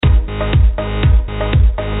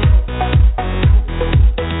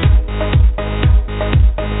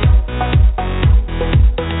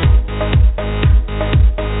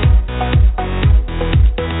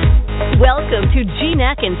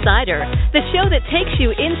Insider, the show that takes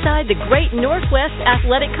you inside the Great Northwest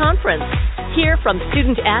Athletic Conference. Hear from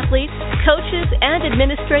student athletes, coaches, and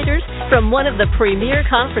administrators from one of the premier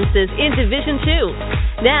conferences in Division II.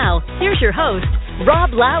 Now, here's your host,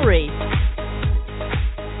 Rob Lowery.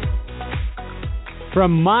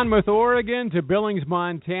 From Monmouth, Oregon to Billings,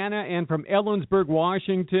 Montana, and from Ellensburg,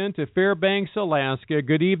 Washington to Fairbanks, Alaska,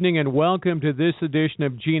 good evening and welcome to this edition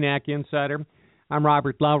of GNAC Insider. I'm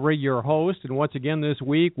Robert Lowery, your host, and once again this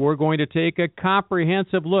week we're going to take a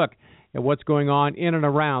comprehensive look at what's going on in and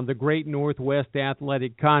around the Great Northwest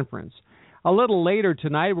Athletic Conference. A little later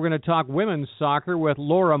tonight we're going to talk women's soccer with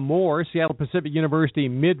Laura Moore, Seattle Pacific University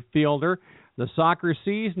midfielder. The soccer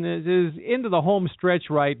season is into the home stretch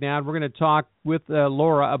right now, and we're going to talk with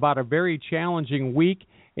Laura about a very challenging week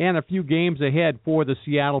and a few games ahead for the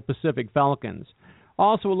Seattle Pacific Falcons.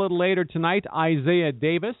 Also a little later tonight, Isaiah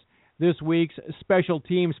Davis, this week's Special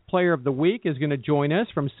Teams Player of the Week, is going to join us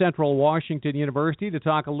from Central Washington University to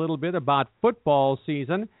talk a little bit about football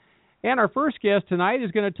season. And our first guest tonight is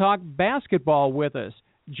going to talk basketball with us,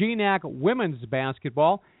 GNAC women's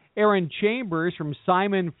basketball. Erin Chambers from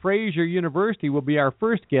Simon Fraser University will be our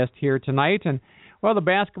first guest here tonight. And, well, the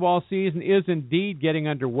basketball season is indeed getting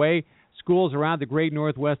underway. Schools around the Great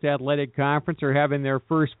Northwest Athletic Conference are having their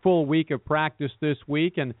first full week of practice this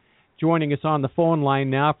week. And joining us on the phone line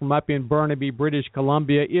now from up in Burnaby, British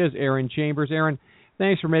Columbia, is Erin Chambers. Erin,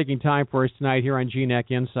 thanks for making time for us tonight here on GNAC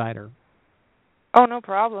Insider. Oh, no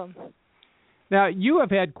problem. Now, you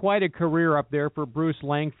have had quite a career up there for Bruce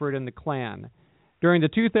Langford and the Clan. During the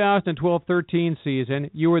 2012-13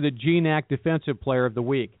 season, you were the GNAC Defensive Player of the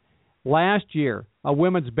Week. Last year, a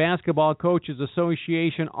Women's Basketball Coaches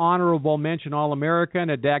Association Honorable Mention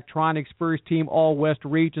All-American, a Daktronics First Team All-West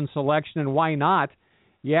Region selection, and why not?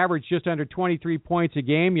 You averaged just under 23 points a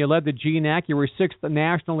game. You led the GNAC. You were 6th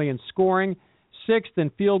nationally in scoring, 6th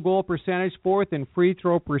in field goal percentage, 4th in free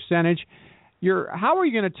throw percentage. How are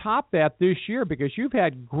you going to top that this year? Because you've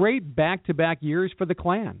had great back-to-back years for the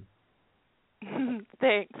Clan.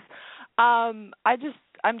 Thanks. I'm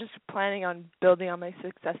just planning on building on my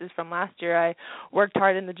successes from last year. I worked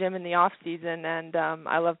hard in the gym in the off season, and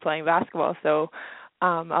I love playing basketball. So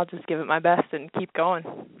I'll just give it my best and keep going.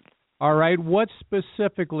 All right. What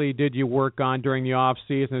specifically did you work on during the off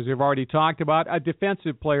season? As we've already talked about, a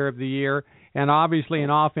Defensive Player of the Year, and obviously an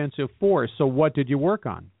offensive force. So what did you work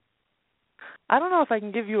on? I don't know if I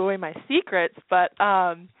can give you away my secrets, but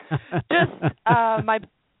my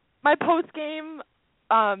post game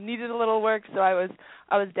needed a little work, so I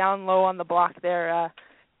was down low on the block there,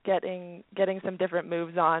 getting some different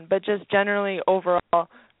moves on. But just generally overall,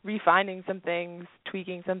 refining some things,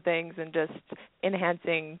 tweaking some things, and just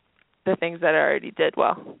enhancing the things that I already did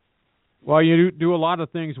well. Well, you do a lot of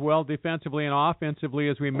things well defensively and offensively,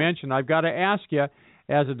 as we mentioned. I've got to ask you,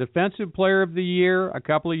 as a Defensive Player of the Year a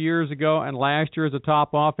couple of years ago and last year as a top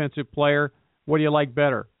offensive player, what do you like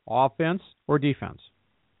better, offense or defense?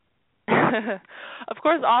 Of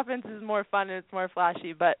course, offense is more fun and it's more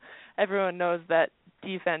flashy, but everyone knows that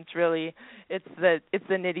defense really, it's the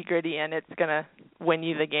nitty gritty and it's gonna win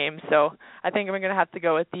you the game. So I think I'm gonna have to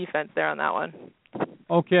go with defense there on that one.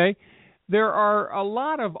 Okay, there are a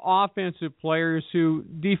lot of offensive players who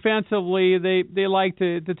defensively they like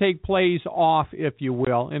to take plays off, if you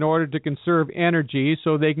will, in order to conserve energy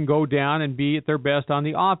so they can go down and be at their best on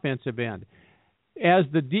the offensive end. As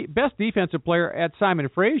the best defensive player at Simon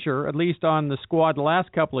Fraser, at least on the squad the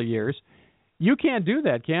last couple of years, you can't do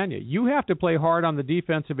that, can you? You have to play hard on the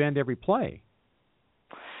defensive end every play.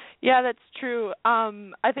 Yeah, that's true.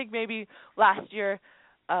 I think maybe last year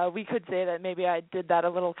we could say that maybe I did that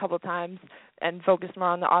a couple times and focused more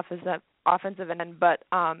on the offensive end. But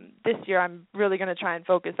this year I'm really going to try and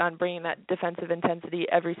focus on bringing that defensive intensity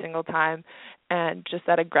every single time and just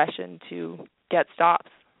that aggression to get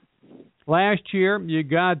stops. Last year, you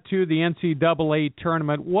got to the NCAA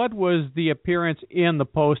tournament. What was the appearance in the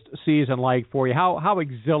postseason like for you? How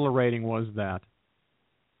exhilarating was that?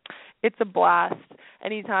 It's a blast.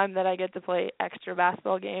 Anytime that I get to play extra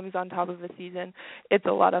basketball games on top of the season, it's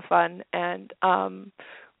a lot of fun. And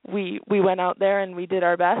we went out there and we did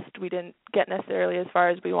our best. We didn't get necessarily as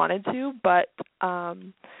far as we wanted to, but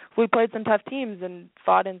we played some tough teams and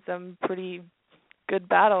fought in some pretty good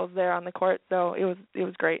battles there on the court. So it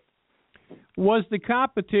was great. Was the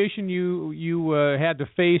competition you had to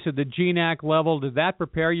face at the GNAC level, did that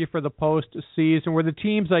prepare you for the postseason? Were the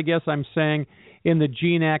teams, I guess I'm saying, in the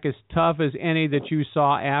GNAC as tough as any that you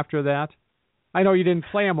saw after that? I know you didn't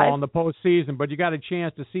play them all in the postseason, but you got a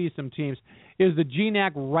chance to see some teams. Is the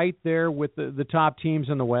GNAC right there with the top teams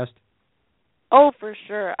in the West? Oh, for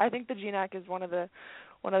sure. I think the GNAC is one of the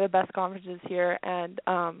one of the best conferences here, and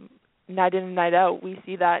night in and night out, we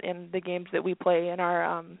see that in the games that we play in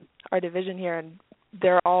our division here, and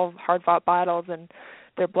they're all hard-fought battles, and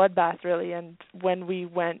they're bloodbaths, really. And when we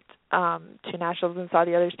went to nationals and saw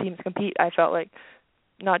the other teams compete, I felt like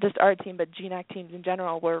not just our team, but GNAC teams in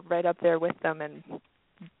general were right up there with them and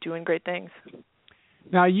doing great things.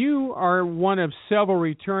 Now, you are one of several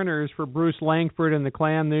returners for Bruce Langford and the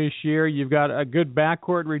Clan this year. You've got a good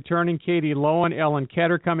backcourt returning, Katie Lowen, Ellen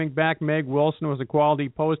Ketter coming back. Meg Wilson was a quality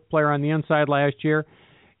post player on the inside last year.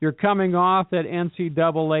 You're coming off that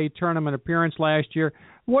NCAA tournament appearance last year.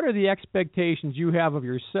 What are the expectations you have of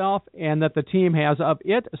yourself and that the team has of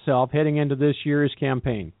itself heading into this year's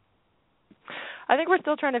campaign? I think we're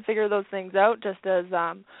still trying to figure those things out, just as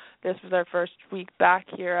this was our first week back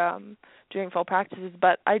here doing full practices.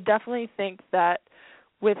 But I definitely think that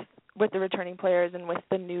with the returning players and with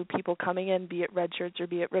the new people coming in, be it redshirts or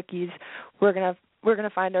be it rookies, we're gonna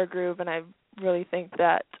find our groove. And I really think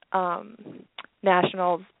that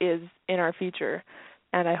nationals is in our future,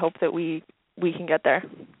 and I hope that we can get there.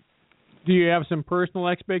 Do you have some personal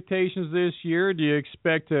expectations this year? Do you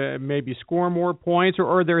expect to maybe score more points, or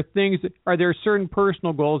are there certain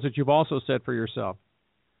personal goals that you've also set for yourself?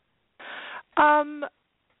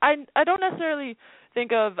 I don't necessarily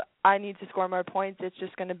think of I need to score more points. It's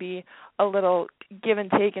just going to be a little give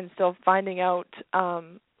and take, and still finding out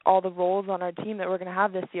all the roles on our team that we're going to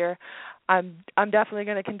have this year. I'm definitely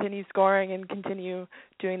going to continue scoring and continue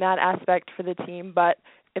doing that aspect for the team, but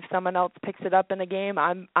if someone else picks it up in a game,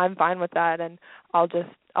 I'm fine with that, and I'll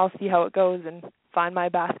see how it goes and find my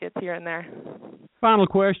baskets here and there. Final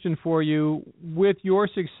question for you. With your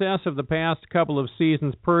success of the past couple of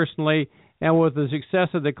seasons personally, and with the success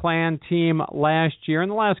of the Clan team last year, and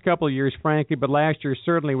the last couple of years, frankly, but last year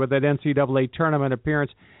certainly with that NCAA tournament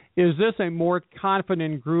appearance, is this a more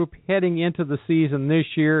confident group heading into the season this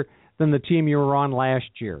year than the team you were on last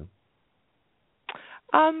year?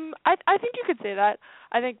 I think you could say that.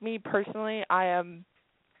 I think me personally, I am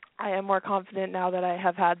more confident now that I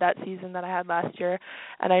have had that season that I had last year,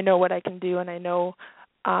 and I know what I can do, and I know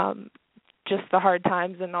just the hard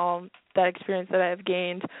times and all that experience that I have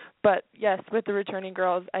gained. But yes, with the returning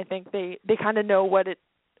girls, I think they kind of know what it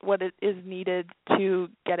is needed to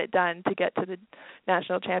get it done, to get to the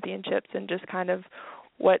national championships, and just kind of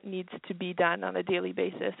what needs to be done on a daily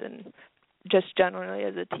basis and just generally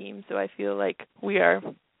as a team. So I feel like we're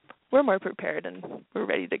more prepared and we're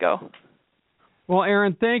ready to go. Well,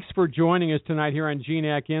 Erin, thanks for joining us tonight here on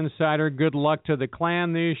GNAC Insider. Good luck to the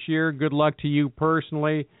Clan this year. Good luck to you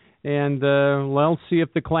personally. And, see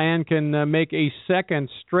if the Clan can make a second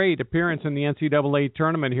straight appearance in the NCAA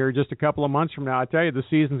tournament here just a couple of months from now. I tell you, the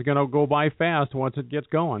season's going to go by fast once it gets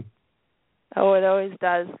going. Oh, it always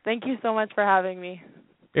does. Thank you so much for having me.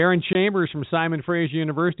 Erin Chambers from Simon Fraser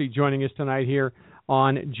University joining us tonight here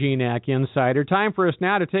on GNAC Insider. Time for us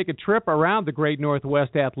now to take a trip around the Great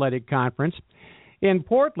Northwest Athletic Conference. In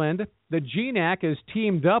Portland, the GNAC has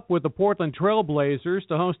teamed up with the Portland Trail Blazers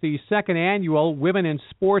to host the second annual Women in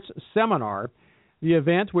Sports Seminar. The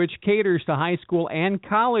event, which caters to high school and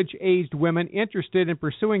college-aged women interested in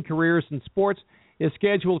pursuing careers in sports, is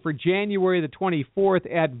scheduled for January the 24th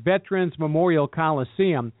at Veterans Memorial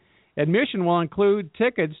Coliseum. Admission will include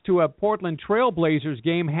tickets to a Portland Trail Blazers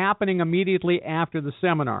game happening immediately after the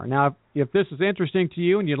seminar. Now, if this is interesting to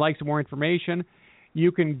you and you'd like some more information,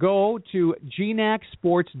 you can go to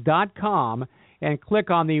GNACsports.com and click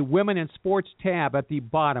on the Women in Sports tab at the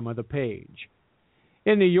bottom of the page.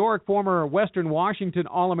 In New York, former Western Washington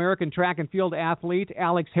All-American track and field athlete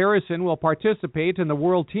Alex Harrison will participate in the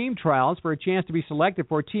World Team Trials for a chance to be selected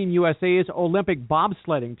for Team USA's Olympic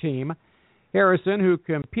bobsledding team. Harrison, who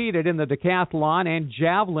competed in the decathlon and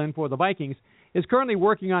javelin for the Vikings, is currently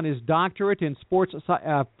working on his doctorate in sports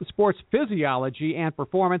physiology and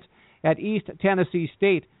performance at East Tennessee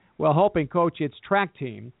State while helping coach its track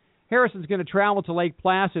team. Harrison's going to travel to Lake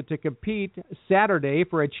Placid to compete Saturday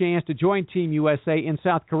for a chance to join Team USA in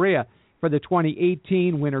South Korea for the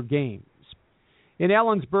 2018 Winter Games. In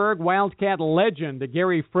Ellensburg, Wildcat legend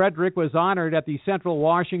Gary Frederick was honored at the Central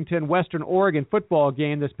Washington Western Oregon football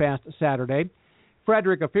game this past Saturday.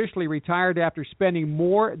 Frederick officially retired after spending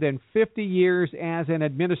more than 50 years as an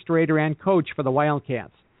administrator and coach for the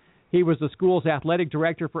Wildcats. He was the school's athletic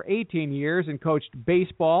director for 18 years and coached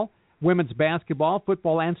baseball, women's basketball,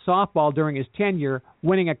 football, and softball during his tenure,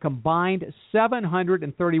 winning a combined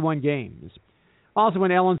 731 games. Also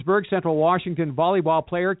in Ellensburg, Central Washington volleyball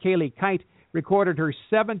player Kaylee Kite recorded her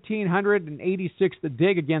 1,786th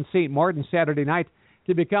dig against St. Martin Saturday night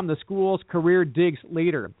to become the school's career digs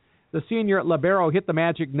leader. The senior libero hit the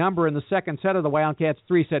magic number in the second set of the Wildcats'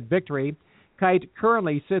 three-set victory. Kite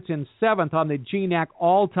currently sits in 7th on the GNAC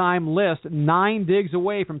all-time list, 9 digs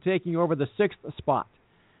away from taking over the 6th spot.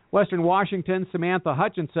 Western Washington, Samantha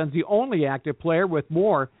Hutchinson's the only active player with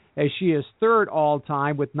more, as she is 3rd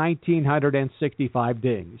all-time with 1,965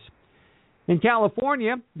 digs. In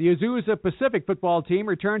California, the Azusa Pacific football team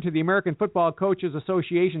returned to the American Football Coaches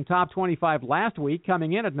Association Top 25 last week,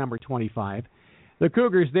 coming in at number 25. The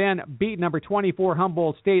Cougars then beat number 24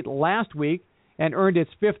 Humboldt State last week and earned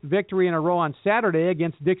its 5th victory in a row on Saturday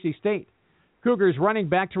against Dixie State. Cougars running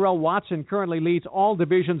back Terrell Watson currently leads all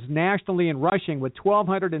divisions nationally in rushing with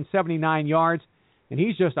 1,279 yards, and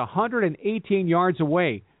he's just 118 yards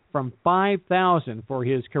away from 5,000 for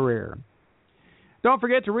his career. Don't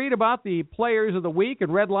forget to read about the Players of the Week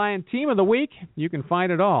and Red Lion Team of the Week. You can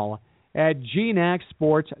find it all at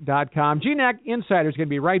GNACsports.com. GNAC Insider is going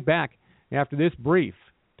to be right back after this brief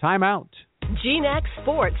timeout.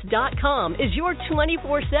 GNACsports.com is your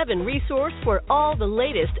 24/7 resource for all the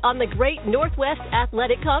latest on the Great Northwest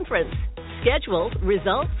Athletic Conference. Schedules,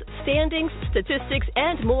 results, standings, statistics,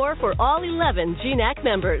 and more for all 11 GNAC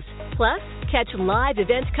members. Plus, catch live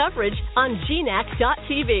event coverage on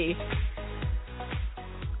GNAC.tv.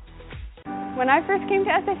 When I first came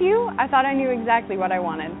to SFU, I thought I knew exactly what I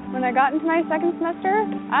wanted. When I got into my second semester,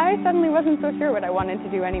 I suddenly wasn't so sure what I wanted to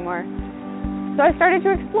do anymore. So I started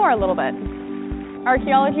to explore a little bit.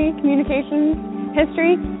 Archaeology, communications,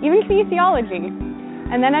 history, even kinesiology.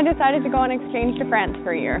 And then I decided to go on exchange to France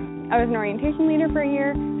for a year. I was an orientation leader for a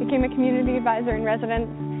year, became a community advisor in residence,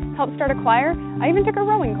 helped start a choir. I even took a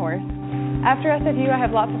rowing course. After SFU, I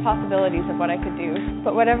have lots of possibilities of what I could do.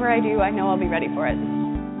 But whatever I do, I know I'll be ready for it.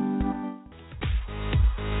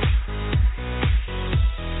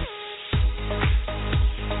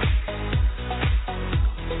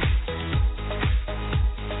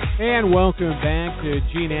 And welcome back to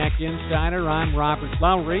GNAC Insider. I'm Robert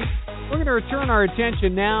Lowery. We're going to return our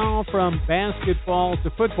attention now from basketball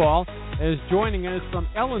to football, as joining us from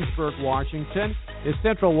Ellensburg, Washington, is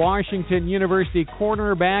Central Washington University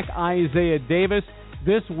cornerback Isaiah Davis.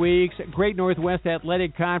 This week's Great Northwest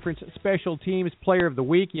Athletic Conference Special Teams Player of the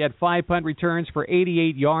Week. He had 5 punt returns for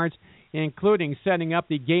 88 yards, including setting up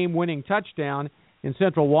the game-winning touchdown in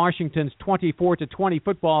Central Washington's 24-20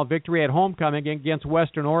 football victory at homecoming against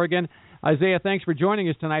Western Oregon. Isaiah, thanks for joining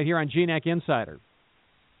us tonight here on GNAC Insider.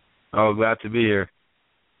 Oh, glad to be here.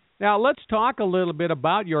 Now, let's talk a little bit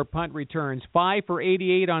about your punt returns. 5 for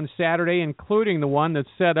 88 on Saturday, including the one that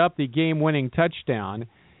set up the game-winning touchdown.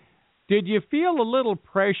 Did you feel a little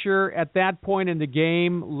pressure at that point in the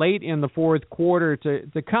game, late in the fourth quarter,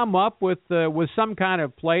 to come up with some kind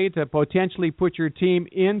of play to potentially put your team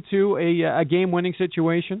into a game-winning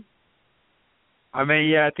situation? I mean,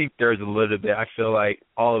 yeah, I think there's a little bit. I feel like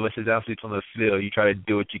all of us as athletes on the field, you try to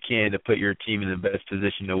do what you can to put your team in the best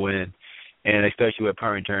position to win. And especially with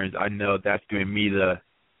punt returns, I know that's giving me the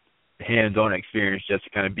hands-on experience just to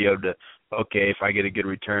kind of be able to, okay, if I get a good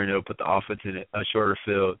return, it'll put the offense in a shorter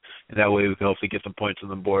field, and that way we can hopefully get some points on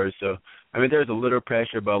the board. So, I mean, there's a little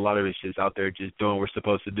pressure, but a lot of it's just out there just doing what we're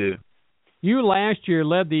supposed to do. You last year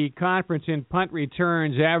led the conference in punt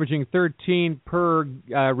returns, averaging 13 per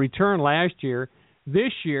return last year.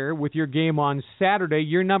 This year, with your game on Saturday,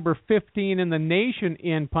 you're number 15 in the nation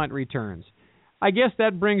in punt returns. I guess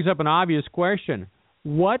that brings up an obvious question.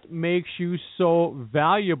 What makes you so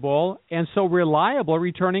valuable and so reliable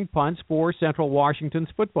returning punts for Central Washington's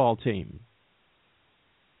football team?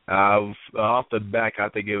 Off the back, I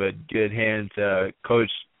have to give a good hand to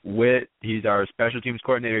Coach Witt. He's our special teams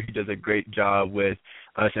coordinator. He does a great job with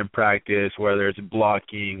us in practice, whether it's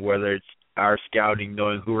blocking, whether it's our scouting,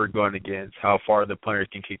 knowing who we're going against, how far the punter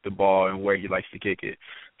can kick the ball, and where he likes to kick it.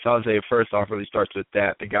 So I would say first off really starts with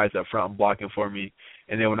that, the guys up front blocking for me.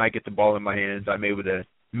 And then when I get the ball in my hands, I'm able to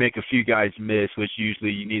make a few guys miss, which usually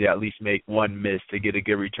you need to at least make one miss to get a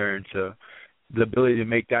good return. So the ability to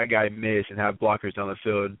make that guy miss and have blockers on the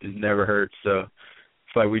field is never hurts. So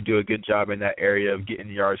I feel like we do a good job in that area of getting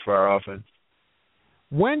yards for our offense.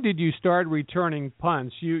 When did you start returning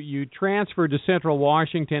punts? You transferred to Central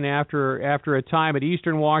Washington after a time at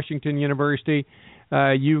Eastern Washington University.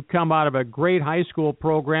 You come out of a great high school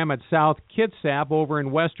program at South Kitsap over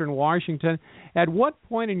in Western Washington. At what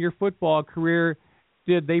point in your football career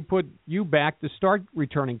did they put you back to start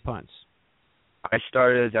returning punts? I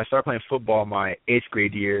started playing football my 8th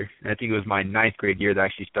grade year, and I think it was my 9th grade year that I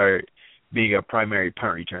actually started being a primary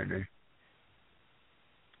punt returner.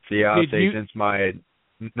 So yeah, I'll say since my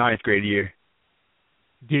 9th grade year.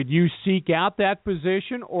 Did you seek out that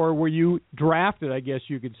position, or were you drafted, I guess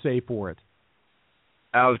you could say, for it?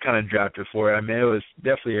 I was kind of drafted for it. I mean, it was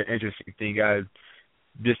definitely an interesting thing. I've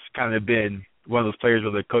just kind of been one of those players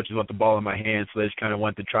where the coaches want the ball in my hand, so they just kind of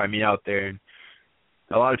want to try me out there. And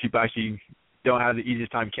a lot of people actually don't have the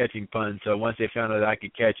easiest time catching punts, so once they found out that I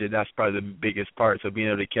could catch it, that's probably the biggest part. So being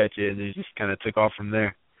able to catch it, and it just kind of took off from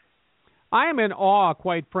there. I am in awe,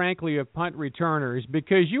 quite frankly, of punt returners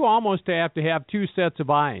because you almost have to have two sets of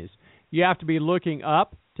eyes. You have to be looking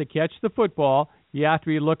up to catch the football. You have to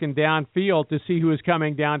be looking downfield to see who is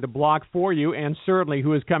coming down to block for you, and certainly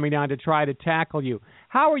who is coming down to try to tackle you.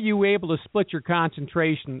 How are you able to split your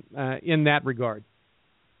concentration in that regard?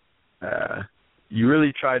 You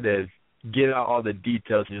really try to get out all the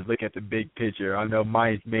details and just look at the big picture. I know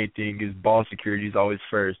my main thing is ball security is always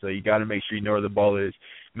first, so you got to make sure you know where the ball is.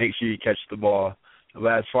 Make sure you catch the ball.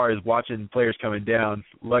 But as far as watching players coming down,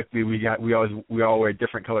 luckily we all wear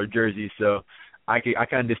different colored jerseys, so I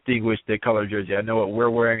kind of distinguish the color jersey. I know what we're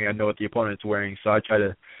wearing. I know what the opponent's wearing. So I try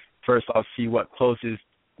to first off see what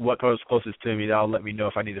color's closest to me. That'll let me know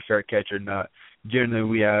if I need a fair catch or not. Generally,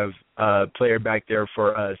 we have a player back there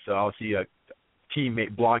for us, so I'll see a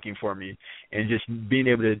teammate blocking for me, and just being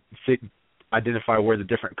able to identify where the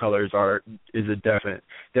different colors are is a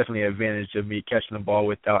definitely an advantage of me catching the ball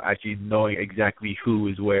without actually knowing exactly who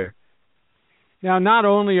is where. Now, not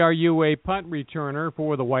only are you a punt returner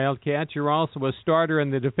for the Wildcats, you're also a starter in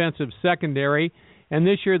the defensive secondary. And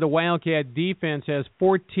this year, the Wildcat defense has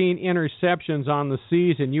 14 interceptions on the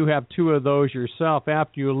season. You have 2 of those yourself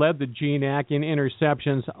after you led the GNAC in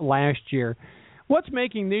interceptions last year. What's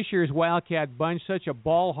making this year's Wildcat bunch such a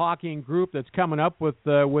ball-hawking group that's coming up with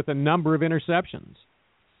a number of interceptions?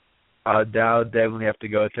 I'll definitely have to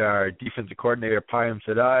go to our defensive coordinator, Payam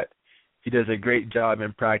Sadat. He does a great job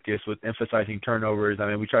in practice with emphasizing turnovers. I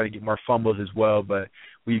mean, we try to get more fumbles as well, but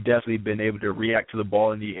we've definitely been able to react to the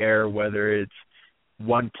ball in the air, whether it's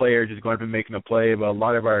one player just going up and making a play. But a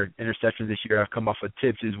lot of our interceptions this year have come off of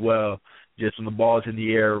tips as well, just when the ball is in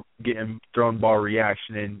the air, getting thrown ball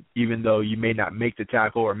reaction. And even though you may not make the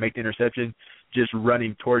tackle or make the interception, just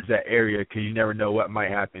running towards that area because you never know what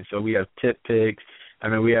might happen. So we have tip picks. I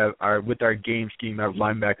mean, we have with our game scheme, our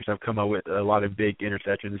linebackers have come up with a lot of big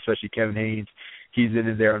interceptions, especially Kevin Haynes. He's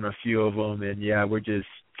in there on a few of them. And, yeah, we're just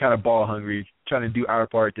kind of ball hungry, trying to do our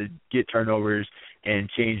part to get turnovers and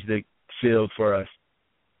change the field for us.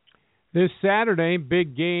 This Saturday,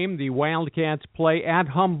 big game. The Wildcats play at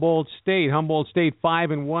Humboldt State. Humboldt State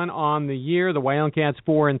 5-1 on the year. The Wildcats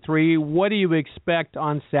 4-3. What do you expect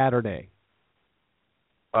on Saturday?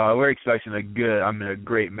 We're expecting a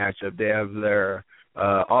great matchup. They have their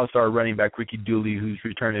all-star running back, Ricky Dooley, who's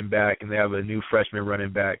returning back, and they have a new freshman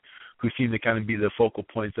running back who seem to kind of be the focal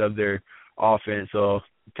points of their offense. So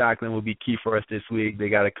tackling will be key for us this week. They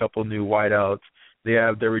got a couple new wideouts. They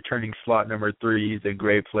have their returning slot number 3. He's a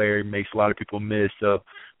great player. He makes a lot of people miss. So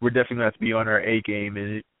we're definitely going to have to be on our A game.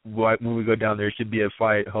 And when we go down there, it should be a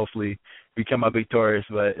fight. Hopefully we come out victorious,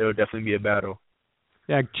 but it'll definitely be a battle.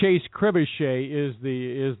 Yeah, Chase Cribichet is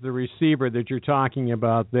the receiver that you're talking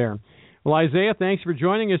about there. Well, Isaiah, thanks for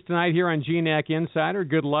joining us tonight here on GNAC Insider.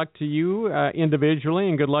 Good luck to you individually,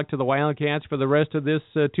 and good luck to the Wildcats for the rest of this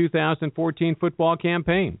 2014 football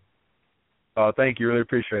campaign. Thank you. Really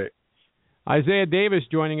appreciate it. Isaiah Davis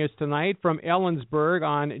joining us tonight from Ellensburg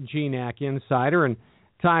on GNAC Insider. And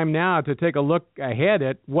time now to take a look ahead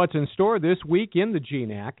at what's in store this week in the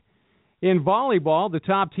GNAC. In volleyball, the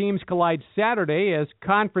top teams collide Saturday as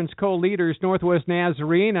conference co-leaders Northwest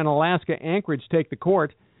Nazarene and Alaska Anchorage take the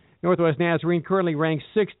court. Northwest Nazarene currently ranks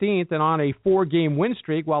 16th and on a 4-game win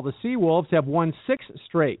streak, while the Seawolves have won 6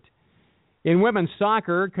 straight. In women's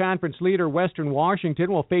soccer, conference leader Western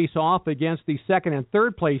Washington will face off against the 2nd and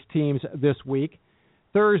 3rd place teams this week.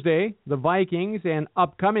 Thursday, the Vikings and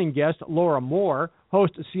upcoming guest Laura Moore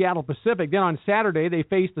host Seattle Pacific. Then on Saturday, they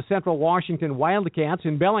face the Central Washington Wildcats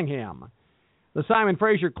in Bellingham. The Simon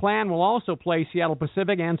Fraser clan will also play Seattle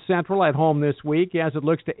Pacific and Central at home this week as it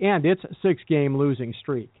looks to end its 6-game losing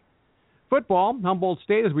streak. Football, Humboldt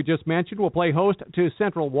State, as we just mentioned, will play host to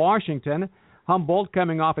Central Washington. Humboldt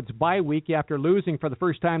coming off its bye week after losing for the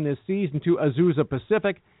first time this season to Azusa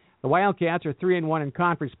Pacific. The Wildcats are 3-1 in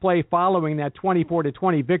conference play following that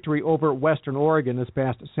 24-20 victory over Western Oregon this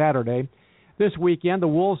past Saturday. This weekend, the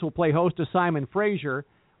Wolves will play host to Simon Fraser.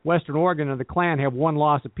 Western Oregon and the Clan have 1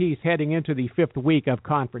 loss apiece heading into the 5th week of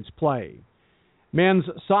conference play. Men's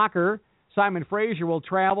soccer, Simon Fraser will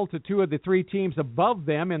travel to 2 of the 3 teams above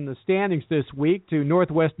them in the standings this week, to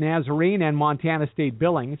Northwest Nazarene and Montana State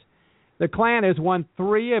Billings. The Clan has won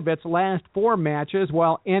 3 of its last 4 matches,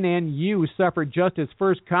 while NNU suffered just its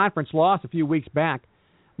first conference loss a few weeks back.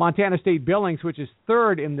 Montana State Billings, which is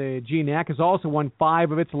 3rd in the GNAC, has also won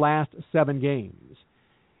 5 of its last 7 games.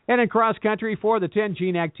 And in cross country, 4 of the 10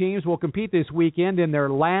 GNAC teams will compete this weekend in their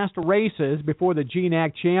last races before the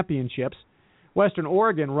GNAC Championships. Western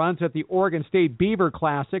Oregon runs at the Oregon State Beaver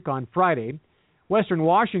Classic on Friday. Western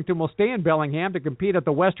Washington will stay in Bellingham to compete at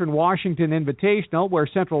the Western Washington Invitational, where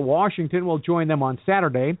Central Washington will join them on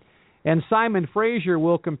Saturday. And Simon Fraser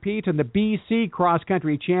will compete in the BC Cross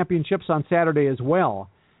Country Championships on Saturday as well.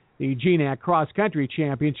 The GNAC Cross Country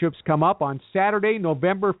Championships come up on Saturday,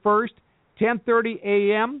 November 1st, 10:30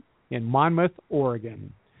 a.m. in Monmouth,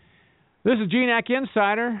 Oregon. This is GNAC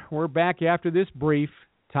Insider. We're back after this brief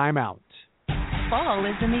timeout. Fall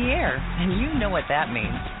is in the air, and you know what that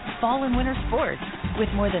means. Fall and winter sports. With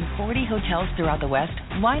more than 40 hotels throughout the West,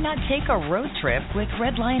 why not take a road trip with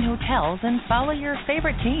Red Lion Hotels and follow your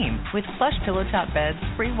favorite team? With plush pillow top beds,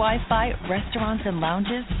 free Wi-Fi, restaurants, and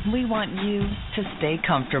lounges, we want you to stay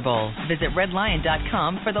comfortable. Visit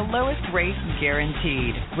redlion.com for the lowest rate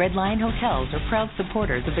guaranteed. Red Lion Hotels are proud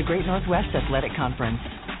supporters of the Great Northwest Athletic Conference.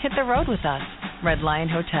 Hit the road with us. Red Lion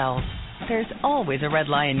Hotels. There's always a Red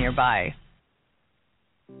Lion nearby.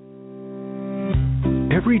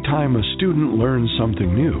 Every time a student learns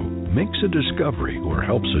something new, makes a discovery, or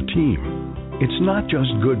helps a team, it's not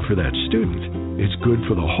just good for that student, it's good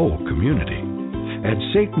for the whole community. At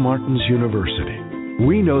St. Martin's University,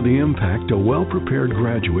 we know the impact a well-prepared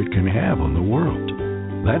graduate can have on the world.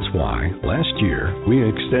 That's why, last year, we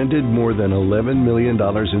extended more than $11 million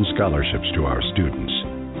in scholarships to our students.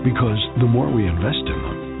 Because the more we invest in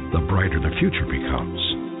them, the brighter the future becomes,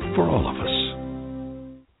 for all of us.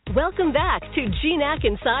 Welcome back to GNAC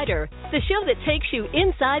Insider, the show that takes you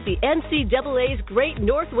inside the NCAA's Great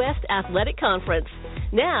Northwest Athletic Conference.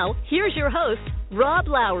 Now, here's your host, Rob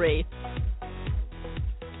Lowery.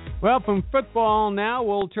 Well, from football now,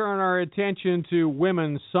 we'll turn our attention to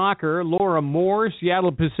women's soccer. Laura Moore,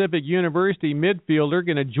 Seattle Pacific University midfielder,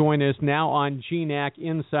 going to join us now on GNAC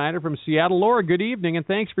Insider from Seattle. Laura, good evening, and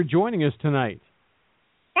thanks for joining us tonight.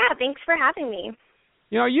 Yeah, thanks for having me.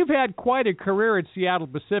 You know, you've had quite a career at Seattle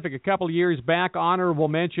Pacific. A couple of years back, honorable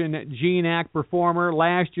mention GNAC performer.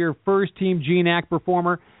 Last year, first-team GNAC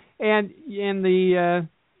performer. And in the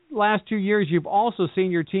last 2 years, you've also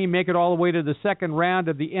seen your team make it all the way to the second round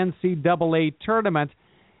of the NCAA tournament.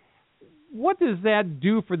 What does that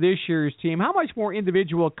do for this year's team? How much more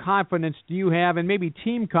individual confidence do you have, and maybe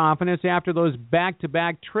team confidence, after those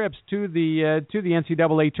back-to-back trips to the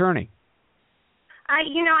NCAA tourney?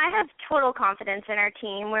 I have total confidence in our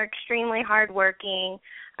team. We're extremely hardworking.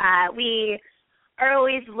 We are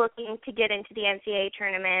always looking to get into the NCAA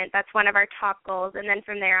tournament. That's one of our top goals. And then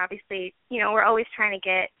from there, obviously, we're always trying to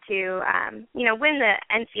get to, win the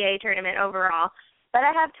NCAA tournament overall. But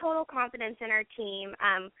I have total confidence in our team.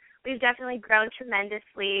 We've definitely grown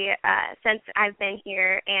tremendously since I've been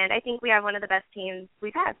here, and I think we have one of the best teams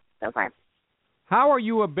we've had so far. How are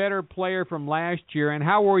you a better player from last year, and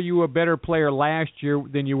how were you a better player last year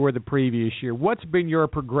than you were the previous year? What's been your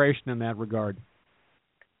progression in that regard?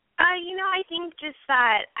 I think just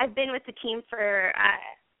that I've been with the team for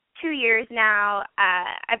 2 years now.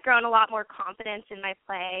 I've grown a lot more confidence in my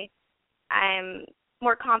play. I'm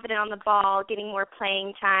more confident on the ball, getting more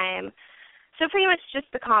playing time. So pretty much just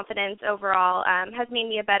the confidence overall has made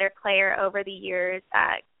me a better player over the years.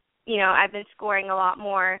 I've been scoring a lot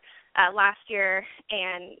more last year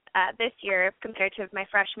and this year compared to my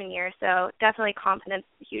freshman year, so definitely confidence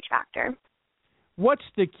is a huge factor. What's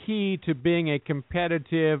the key to being a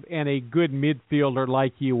competitive and a good midfielder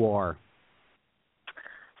like you are?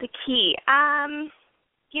 The key?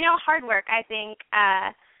 Hard work, I think.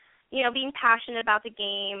 Being passionate about the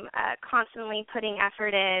game, constantly putting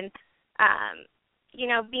effort in,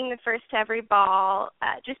 being the first to every ball,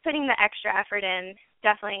 just putting the extra effort in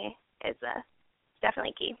definitely is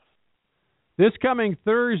definitely key. This coming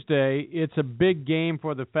Thursday, it's a big game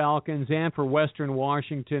for the Falcons and for Western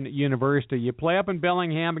Washington University. You play up in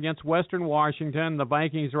Bellingham against Western Washington. The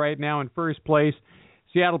Vikings right now in first place.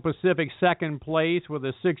 Seattle Pacific second place with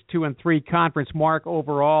a 6-2-3 conference mark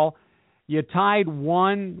overall. You tied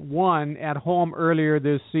 1-1 at home earlier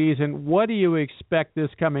this season. What do you expect this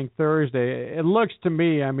coming Thursday? It looks to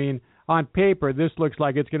me, on paper, this looks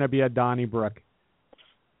like it's going to be a Donnybrook.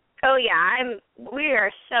 Oh, yeah. We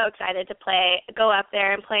are so excited to go up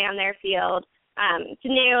there and play on their field. It's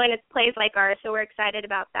new and it's plays like ours, so we're excited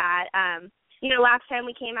about that. Last time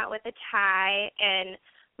we came out with a tie, and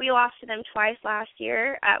we lost to them twice last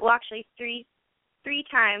year. Actually, three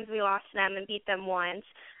times we lost to them and beat them once.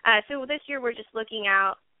 So this year we're just looking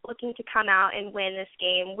to come out and win this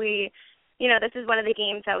game. This is one of the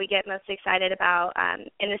games that we get most excited about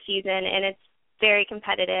in the season, and it's very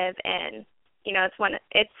competitive, and it's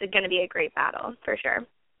going to be a great battle for sure.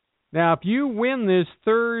 Now, if you win this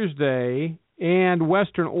Thursday and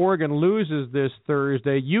Western Oregon loses this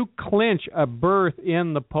Thursday, you clinch a berth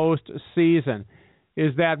in the postseason.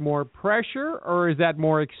 Is that more pressure or is that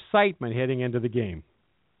more excitement heading into the game?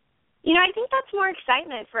 I think that's more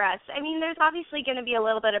excitement for us. I mean, there's obviously going to be a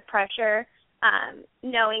little bit of pressure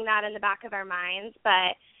knowing that in the back of our minds,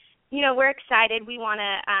 but, we're excited. We want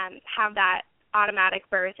to have that automatic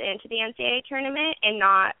berth into the NCAA tournament and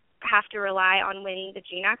not have to rely on winning the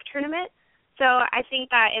GNAC tournament. So I think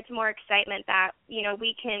that it's more excitement that,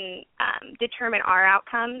 we can determine our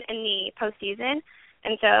outcome in the postseason.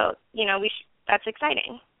 And so, that's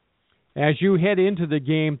exciting. As you head into the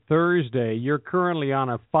game Thursday, you're currently on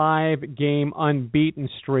a 5-game unbeaten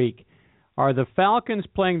streak. Are the Falcons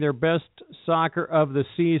playing their best soccer of the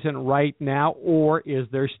season right now, or is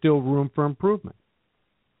there still room for improvement?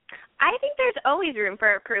 I think there's always room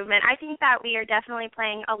for improvement. I think that we are definitely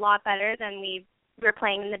playing a lot better than we were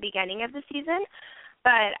playing in the beginning of the season.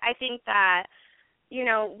 But I think that,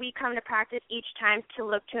 we come to practice each time to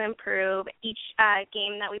look to improve. Each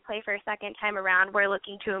game that we play for a second time around, we're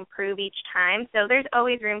looking to improve each time. So there's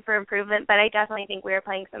always room for improvement, but I definitely think we are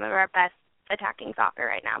playing some of our best attacking soccer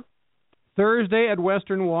right now. Thursday at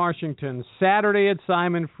Western Washington, Saturday at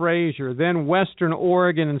Simon Fraser, then Western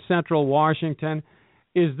Oregon and Central Washington.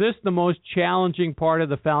 Is this the most challenging part of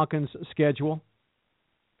the Falcons' schedule?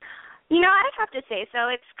 I'd have to say so.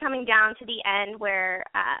 It's coming down to the end where,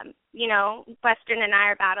 Western and I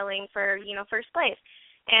are battling for, first place.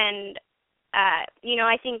 And,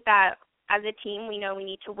 I think that as a team, we know we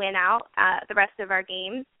need to win out the rest of our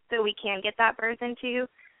games so we can get that berth into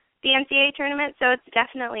the NCAA tournament. So it's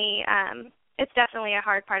definitely a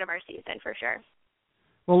hard part of our season for sure.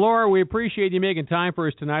 Well, Laura, we appreciate you making time for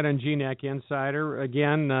us tonight on GNAC Insider.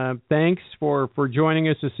 Again, thanks for joining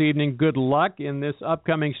us this evening. Good luck in this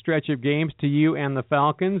upcoming stretch of games to you and the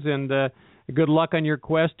Falcons, and good luck on your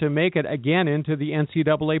quest to make it again into the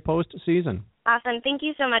NCAA postseason. Awesome. Thank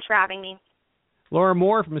you so much for having me. Laura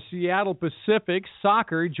Moore from Seattle Pacific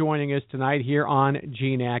Soccer joining us tonight here on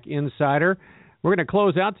GNAC Insider. We're going to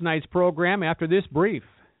close out tonight's program after this brief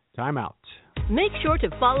timeout. Make sure to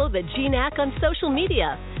follow the GNAC on social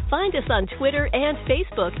media. Find us on Twitter and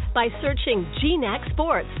Facebook by searching GNAC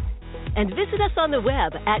Sports. And visit us on the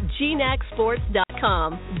web at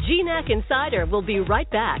GNACsports.com. GNAC Insider will be right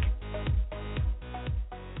back.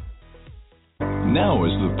 Now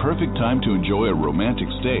is the perfect time to enjoy a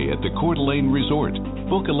romantic stay at the Coeur d'Alene Resort.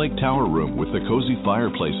 Book a lake tower room with a cozy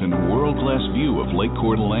fireplace and world-class view of Lake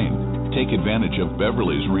Coeur d'Alene. Take advantage of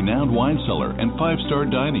Beverly's renowned wine cellar and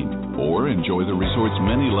 5-star dining, or enjoy the resort's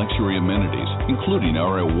many luxury amenities, including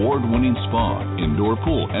our award-winning spa, indoor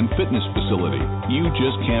pool, and fitness facility. You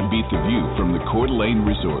just can't beat the view from the Coeur d'Alene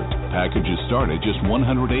Resort. Packages start at just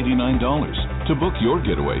 $189. To book your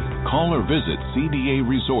getaway, call or visit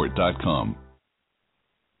cdaresort.com.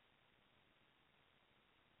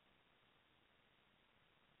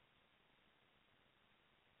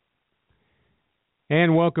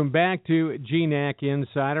 And welcome back to GNAC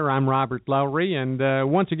Insider. I'm Robert Lowery, and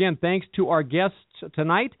once again, thanks to our guests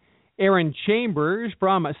tonight, Erin Chambers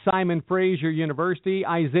from Simon Fraser University,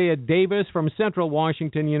 Isaiah Davis from Central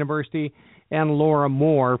Washington University, and Laura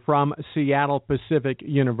Moore from Seattle Pacific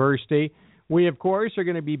University. We, of course, are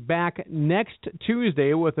going to be back next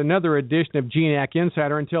Tuesday with another edition of GNAC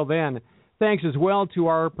Insider. Until then, thanks as well to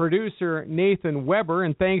our producer, Nathan Weber,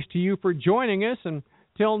 and thanks to you for joining us. And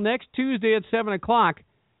till next Tuesday at 7 o'clock,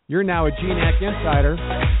 you're now a GNAC Insider.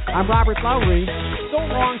 I'm Robert Lowery. So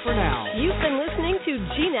long for now. You've been listening to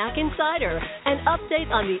GNAC Insider, an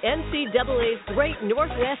update on the NCAA's Great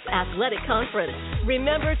Northwest Athletic Conference.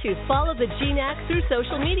 Remember to follow the GNAC through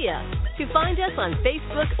social media. To find us on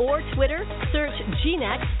Facebook or Twitter, search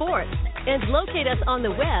GNAC Sports and locate us on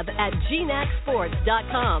the web at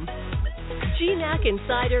GNACsports.com. GNAC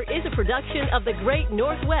Insider is a production of the Great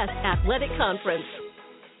Northwest Athletic Conference.